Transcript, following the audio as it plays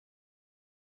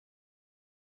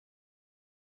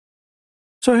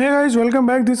So hey guys, welcome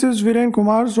back. This is Viren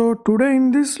Kumar. So today in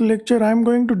this lecture, I'm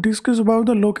going to discuss about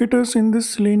the locators in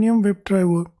this Selenium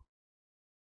WebDriver.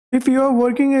 If you are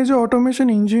working as an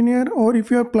automation engineer or if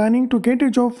you are planning to get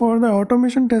a job for the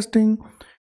automation testing,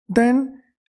 then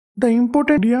the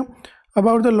important idea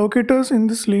about the locators in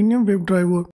the Selenium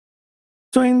WebDriver.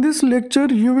 So in this lecture,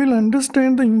 you will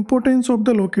understand the importance of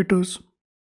the locators.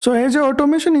 So as a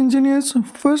automation engineers,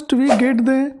 first we get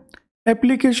the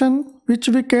application which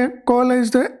we can call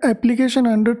as the application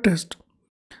under test.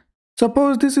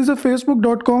 Suppose this is a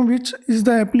facebook.com, which is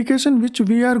the application which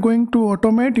we are going to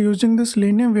automate using the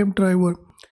Selenium WebDriver,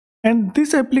 and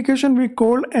this application we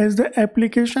call as the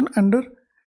application under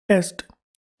test.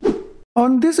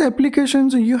 On these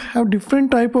applications you have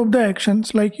different type of the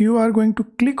actions, like you are going to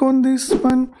click on this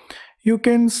one, you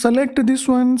can select this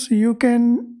ones, you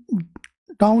can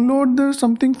download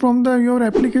something from your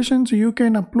applications, you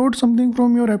can upload something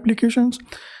from your applications.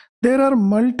 There are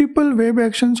multiple web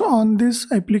actions on these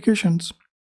applications.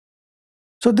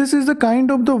 So this is the kind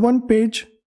of the one page.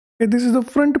 This is the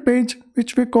front page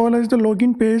which we call as the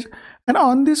login page, and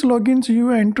on these logins you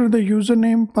enter the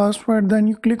username, password, then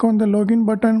you click on the login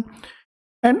button,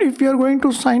 and if you are going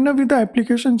to sign up with the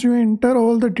applications, you enter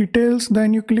all the details,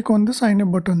 then you click on the sign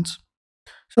up buttons.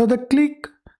 So the click,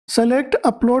 select,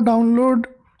 upload, download,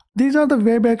 these are the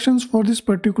web actions for this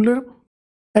particular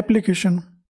application.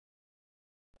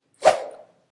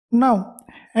 Now,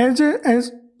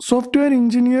 as software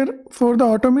engineer for the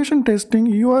automation testing,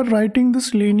 you are writing the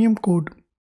Selenium code,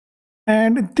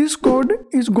 and this code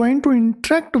is going to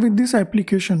interact with these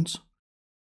applications.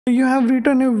 You have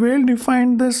written a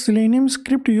well-defined the Selenium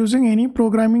script using any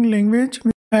programming language,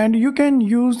 and you can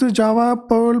use the Java,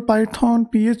 Perl, Python,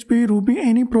 PHP, Ruby,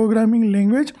 any programming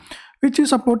language which is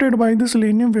supported by the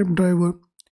Selenium WebDriver.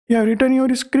 You have written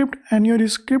your script, and your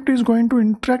script is going to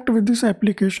interact with these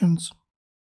applications.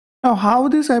 Now, how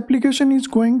this application is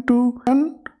going to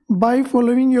run? By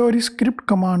following your script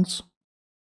commands.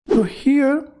 So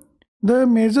here the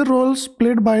major roles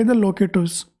played by the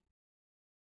locators.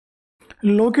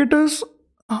 Locators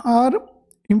are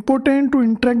important to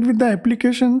interact with the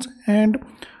applications, and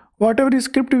whatever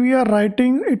script we are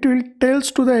writing, it will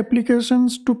tells to the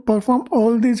applications to perform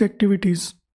all these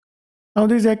activities. Now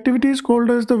these activities called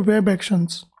as the web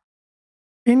actions.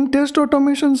 In test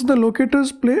automations, the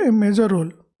locators play a major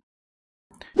role,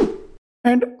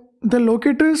 and the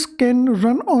locators can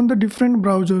run on the different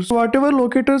browsers. Whatever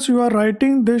locators you are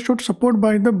writing, they should support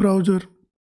by the browser.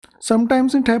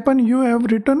 Sometimes it happens you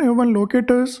have written even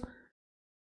locators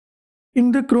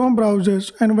in the Chrome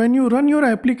browsers, and when you run your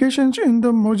applications in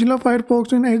the Mozilla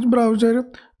Firefox in Edge browser,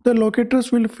 the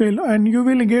locators will fail and you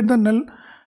will get the null,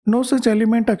 no such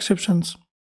element exceptions.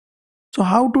 So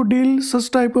how to deal such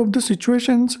type of the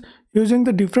situations using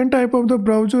the different type of the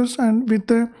browsers and with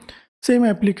the same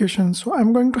applications. So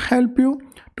I'm going to help you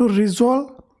to resolve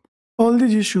all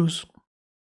these issues.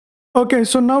 Okay,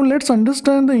 so now let's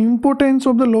understand the importance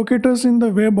of the locators in the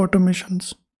web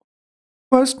automations.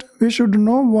 First, we should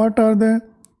know what are the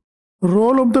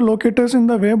role of the locators in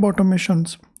the web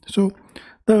automations. So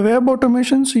the web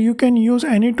automations, you can use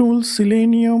any tools,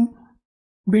 Selenium,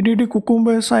 BDD,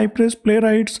 Cucumber, Cypress,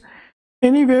 Playwrights,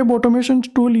 any web automation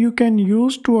tool you can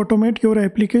use to automate your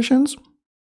applications.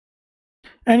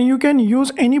 And you can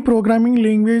use any programming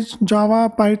language, Java,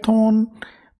 Python,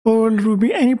 Perl,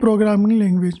 Ruby, any programming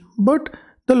language. But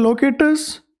the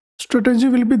locators strategy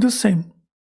will be the same.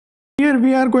 Here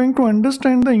we are going to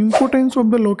understand the importance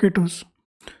of the locators.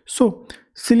 So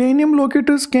Selenium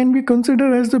locators can be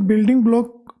considered as the building block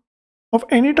of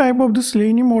any type of the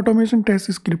Selenium automation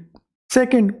test script.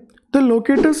 Second, the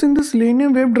locators in the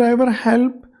Selenium WebDriver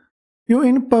help you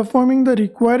in performing the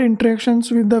required interactions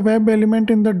with the web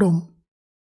element in the DOM.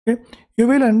 Okay. You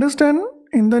will understand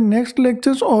in the next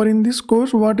lectures or in this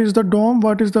course what is the DOM,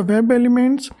 what is the web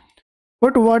elements,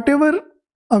 but whatever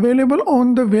available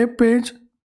on the web page,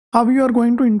 how you are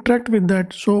going to interact with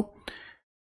that. So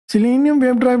Selenium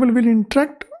WebDriver will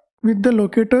interact with the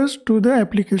locators to the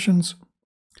applications.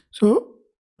 So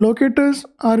locators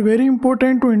are very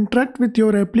important to interact with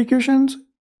your applications.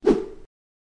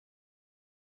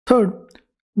 Third,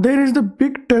 there is the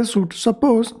big test suite.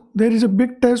 Suppose there is a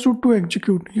big test suite to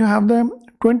execute. You have the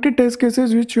 20 test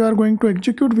cases which you are going to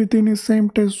execute within the same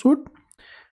test suite.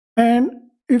 And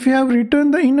if you have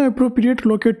written the inappropriate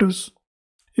locators,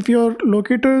 if your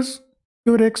locators,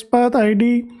 your xpath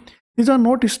ID, these are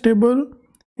not stable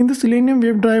in the Selenium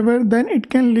WebDriver, then it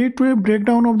can lead to a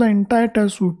breakdown of the entire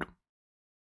test suite.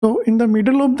 So in the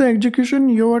middle of the execution,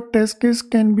 your test case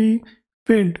can be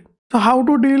failed. So how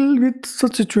to deal with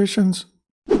such situations?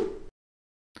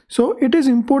 So it is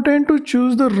important to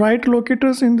choose the right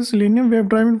locators in the Selenium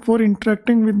WebDriver for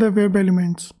interacting with the web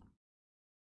elements.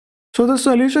 So the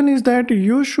solution is that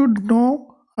you should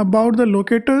know about the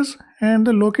locators, and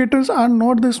the locators are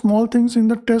not the small things in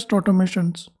the test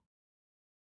automations.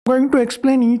 I'm going to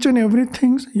explain each and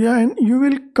everything, yeah, and you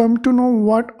will come to know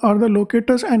what are the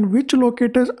locators and which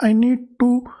locators I need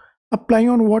to apply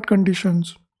on what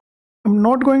conditions. I'm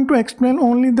not going to explain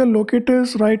only the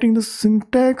locators writing the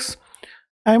syntax.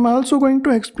 I'm also going to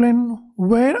explain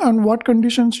where and what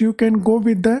conditions you can go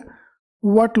with the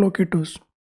what locators,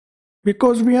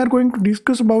 because we are going to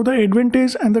discuss about the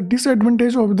advantage and the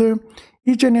disadvantage of the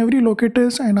each and every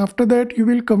locators, and after that you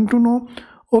will come to know,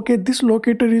 okay, this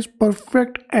locator is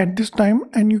perfect at this time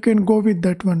and you can go with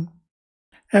that one.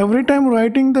 Every time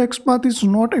writing the xpath is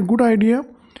not a good idea.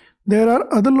 There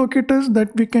are other locators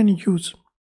that we can use.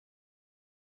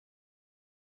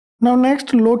 Now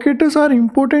next, locators are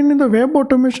important in the web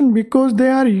automation because they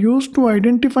are used to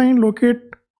identify and locate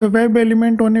the web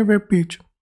element on a web page.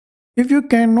 If you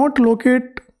cannot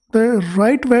locate the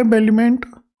right web element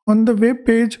on the web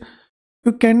page,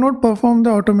 you cannot perform the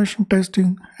automation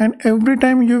testing, and every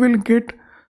time you will get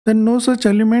the no such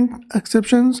element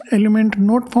exceptions, element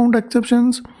not found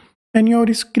exceptions, and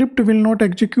your script will not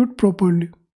execute properly.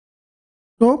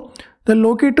 So the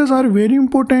locators are very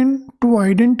important to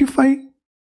identify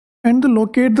and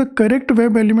locate the correct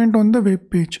web element on the web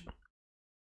page.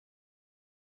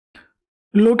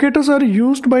 Locators are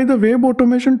used by the web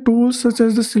automation tools such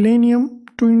as the Selenium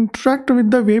to interact with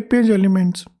the web page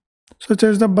elements such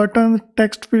as the button,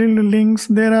 text field, links.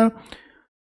 There are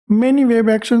many web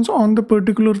actions on the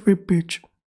particular web page.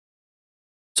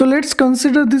 So let's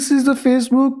consider this is the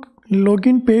Facebook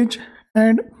login page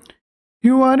and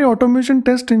you are a automation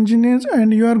test engineer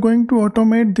and you are going to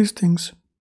automate these things.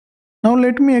 Now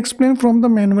let me explain from the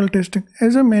manual testing.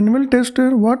 As a manual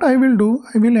tester, what I will do,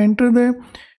 I will enter the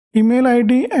email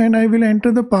ID and I will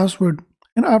enter the password,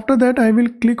 and after that I will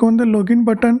click on the login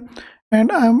button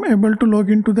and I am able to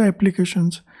log into the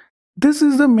applications. This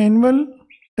is the manual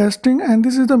testing and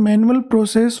this is the manual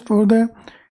process for the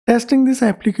testing these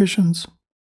applications.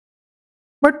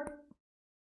 But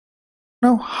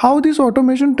now how this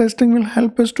automation testing will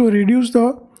help us to reduce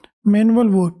the manual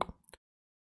work?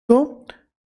 So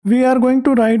we are going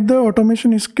to write the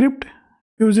automation script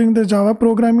using the Java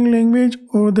programming language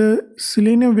or the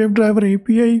Selenium WebDriver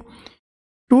API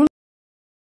tool.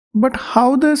 But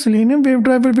how the Selenium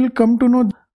WebDriver will come to know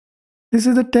this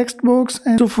is the text box,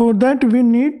 and so for that we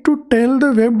need to tell the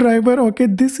WebDriver, okay,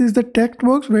 this is the text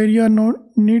box where you are not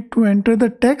need to enter the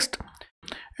text,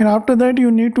 and after that you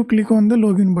need to click on the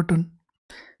login button.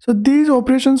 So these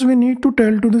operations we need to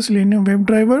tell to the Selenium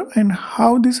WebDriver, and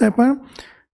how this happen?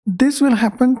 This will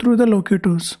happen through the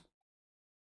locators.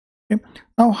 Okay.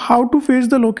 Now how to fetch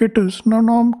the locators? Now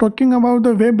I'm talking about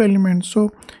the web elements. So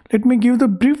let me give the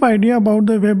brief idea about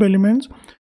the web elements.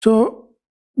 So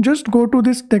just go to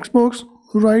this text box,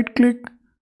 right click,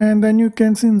 and then you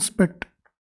can see inspect.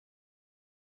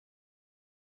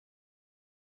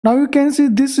 Now you can see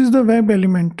this is the web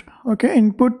element. Okay,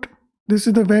 input, this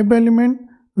is the web element.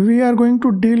 We are going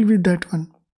to deal with that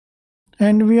one,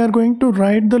 and we are going to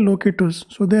write the locators.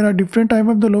 So there are different type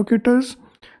of the locators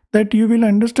that you will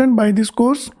understand by this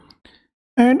course,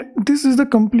 and this is the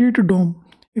complete DOM.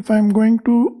 If I'm going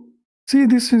to see,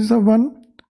 this is the one.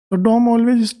 So DOM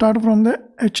always start from the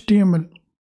HTML.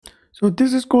 So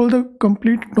this is called the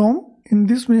complete DOM. In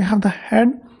this we have the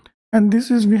head, and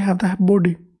this is we have the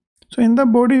body. So in the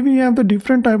body we have the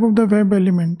different type of the web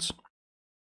elements.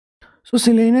 So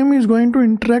Selenium is going to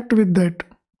interact with that.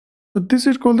 So this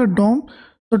is called the DOM.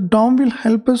 So DOM will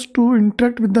help us to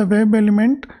interact with the web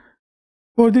element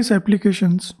for these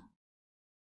applications.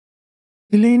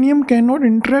 Selenium cannot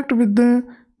interact with the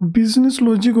business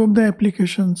logic of the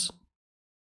applications.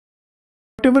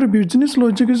 Whatever business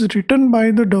logic is written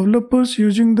by the developers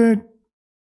using the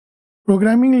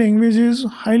programming languages,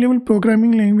 high-level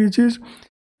programming languages,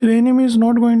 Selenium is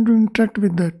not going to interact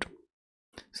with that.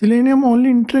 Selenium only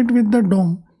interact with the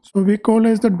DOM. So we call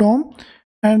as the DOM,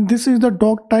 and this is the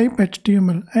doc type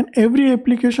HTML, and every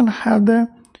application have the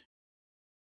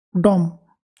DOM.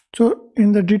 So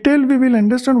in the detail we will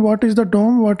understand what is the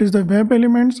DOM, what is the web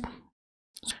elements.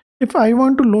 If I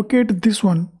want to locate this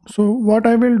one, so what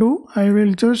I will do, I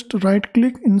will just right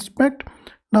click, inspect.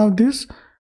 Now this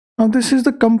is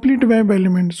the complete web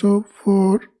element. So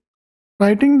for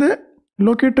writing the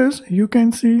locators, you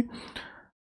can see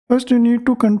first you need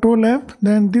to control F,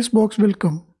 then this box will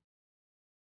come.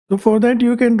 So for that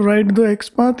you can write the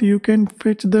xpath, you can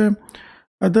fetch the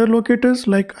other locators,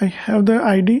 like I have the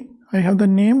ID, I have the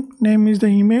name is the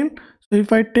email. So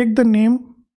if I take the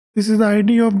name, This is the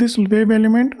ID of this web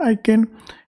element. I can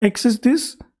access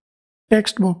this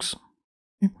text box.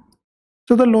 Okay.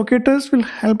 So the locators will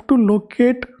help to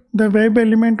locate the web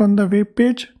element on the web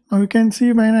page. Now you can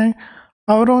see when I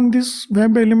hover on this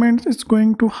web element, it's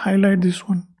going to highlight this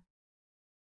one.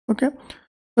 Okay,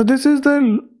 so this is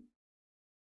the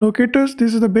locators.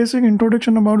 This is the basic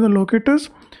introduction about the locators,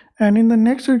 and in the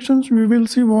next sections we will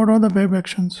see what are the web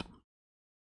actions.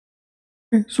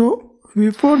 Okay, so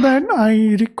before that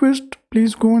I request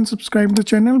please go and subscribe the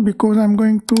channel, because I'm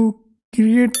going to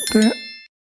create the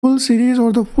full series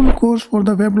or the full course for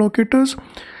the web locators,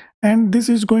 and this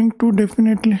is going to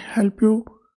definitely help you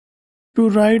to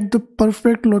write the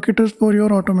perfect locators for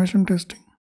your automation testing.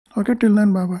 Okay, till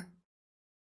then, bye bye.